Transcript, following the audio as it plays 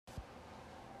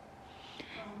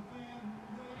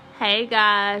Hey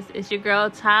guys, it's your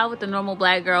girl Ty with the Normal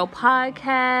Black Girl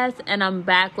Podcast, and I'm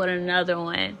back with another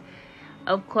one.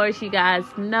 Of course, you guys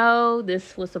know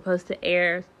this was supposed to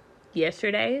air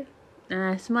yesterday.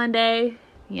 It's Monday.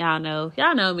 Y'all know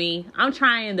me. I'm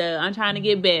trying to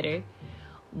get better,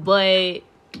 but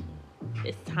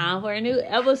it's time for a new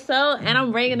episode, and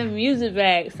I'm bringing the music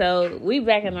back. So we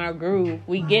back in our groove.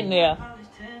 We getting there.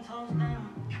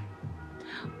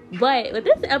 But with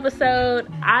this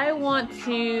episode, I want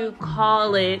to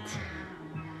call it,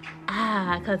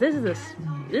 because this is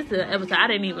an episode I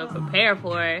didn't even prepare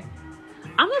for.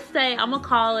 I'm gonna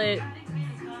call it,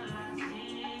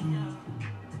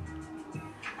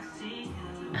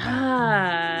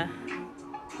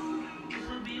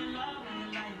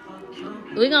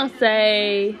 we're gonna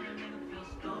say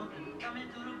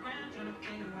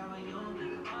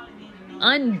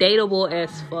undateable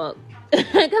as fuck.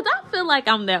 Because I feel like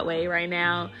I'm that way right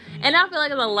now. And I feel like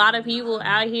there's a lot of people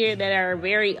out here that are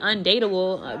very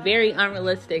undateable, very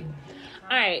unrealistic.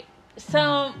 Alright,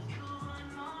 so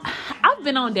I've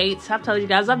been on dates. I've told you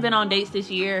guys I've been on dates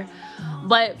this year.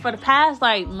 But for the past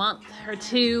month or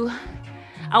two,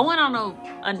 I went on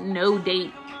a no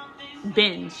date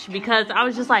binge because I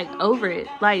was just over it.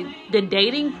 The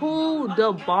dating pool,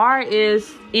 the bar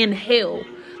is in hell.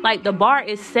 The bar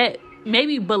is set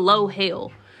maybe below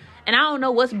hell. And I don't know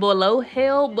what's below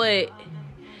hell, but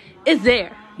it's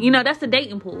there. That's the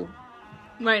dating pool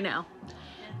right now.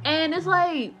 And it's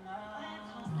I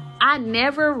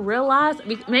never realized,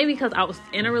 maybe because I was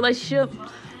in a relationship,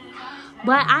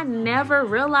 but I never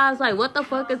realized, what the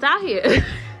fuck is out here?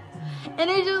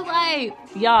 And it's just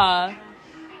y'all,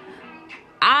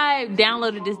 I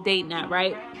downloaded this dating app,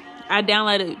 right? I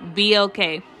downloaded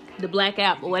BLK, the black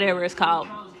app or whatever it's called,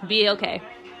 BLK.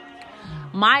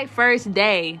 My first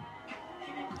day,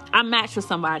 I matched with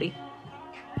somebody,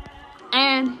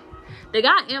 and the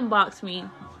guy inboxed me,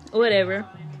 or whatever,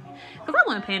 because I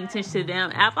wasn't paying attention to the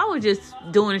damn app. I was just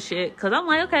doing shit, because I'm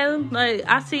okay,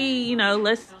 I see,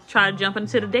 let's try to jump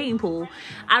into the dating pool.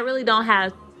 I really don't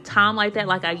have time like that,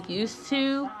 like I used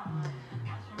to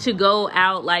go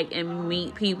out, and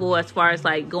meet people, as far as,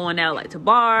 going out, to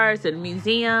bars and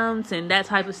museums and that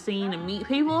type of scene and meet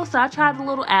people. So I tried the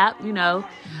little app,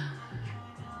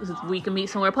 we can meet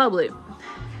somewhere public.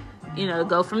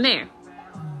 Go from there.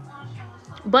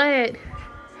 But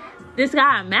this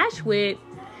guy I matched with,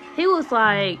 he was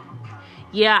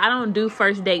yeah, I don't do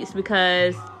first dates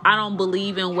because I don't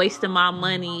believe in wasting my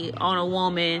money on a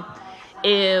woman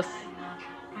if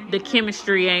the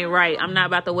chemistry ain't right. I'm not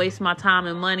about to waste my time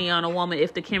and money on a woman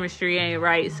if the chemistry ain't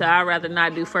right, so I'd rather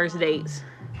not do first dates.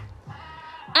 And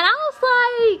I was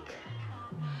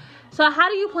so how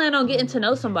do you plan on getting to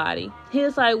know somebody? He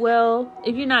was well,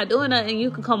 if you're not doing nothing,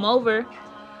 you can come over.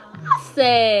 I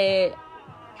said,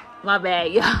 my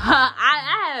bad, y'all.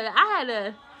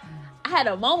 I had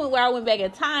a moment where I went back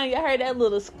in time. Y'all heard that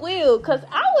little squeal, because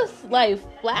I was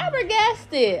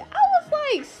flabbergasted. I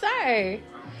was sir,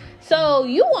 so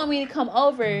you want me to come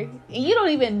over and you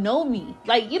don't even know me.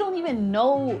 You don't even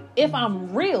know if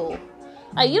I'm real.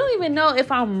 You don't even know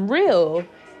if I'm real.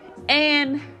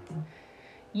 And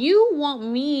you want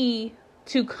me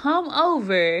to come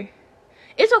over.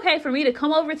 It's okay for me to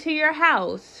come over to your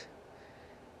house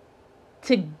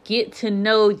to get to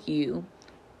know you.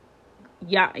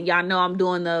 Y'all know I'm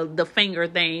doing the finger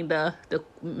thing, the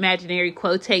imaginary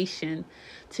quotation.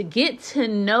 To get to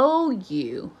know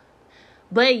you.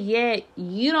 But yet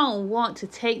you don't want to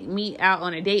take me out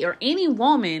on a date, or any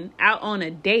woman out on a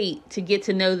date, to get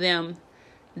to know them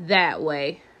that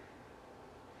way.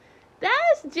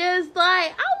 That's just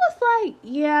I was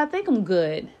yeah, I think I'm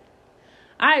good.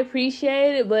 I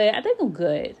appreciate it, but I think I'm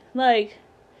good.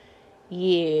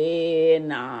 Yeah,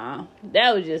 nah.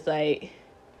 That was just it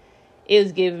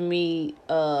was giving me,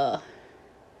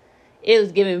 it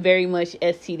was giving very much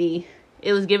STD.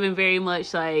 It was giving very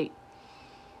much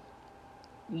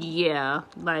yeah,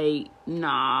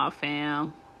 nah,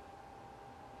 fam.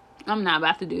 I'm not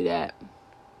about to do that.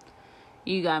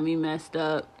 You got me messed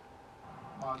up.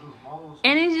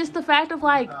 And it's just the fact of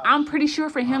I'm pretty sure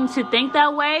for him to think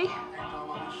that way,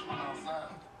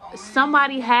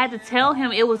 somebody had to tell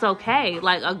him it was okay.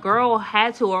 A girl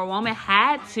had to, or a woman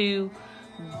had to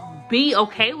be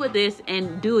okay with this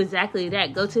and do exactly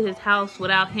that. Go to his house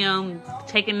without him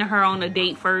taking her on a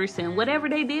date first, and whatever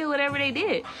they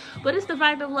did. But it's the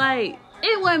fact of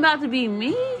it wasn't about to be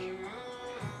me.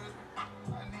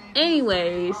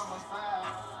 Anyways,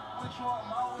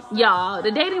 y'all,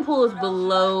 the dating pool is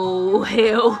below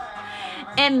hell.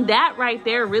 And that right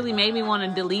there really made me want to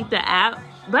delete the app.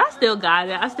 But I still got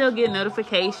it. I still get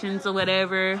notifications or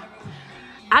whatever.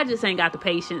 I just ain't got the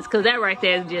patience, because that right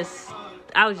there is just,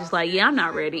 I was just like, yeah, I'm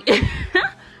not ready.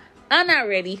 I'm not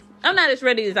ready. I'm not as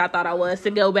ready as I thought I was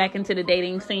to go back into the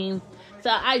dating scene. So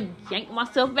I yanked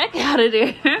myself back out of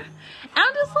there.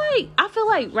 I'm just like, I feel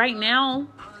like right now,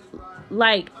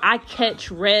 like, I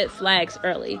catch red flags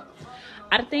early.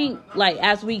 I think, like,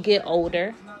 as we get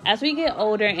older, and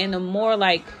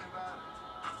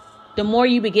the more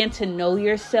you begin to know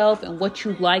yourself and what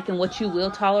you like and what you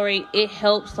will tolerate, it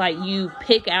helps, like, you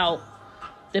pick out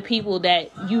the people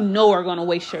that you know are going to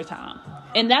waste your time.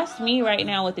 And that's me right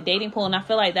now with the dating pool. And I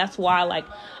feel like that's why, like,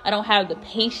 I don't have the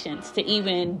patience to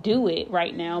even do it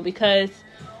right now, because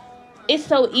it's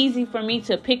so easy for me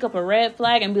to pick up a red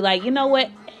flag and be like, you know what?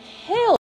 Hell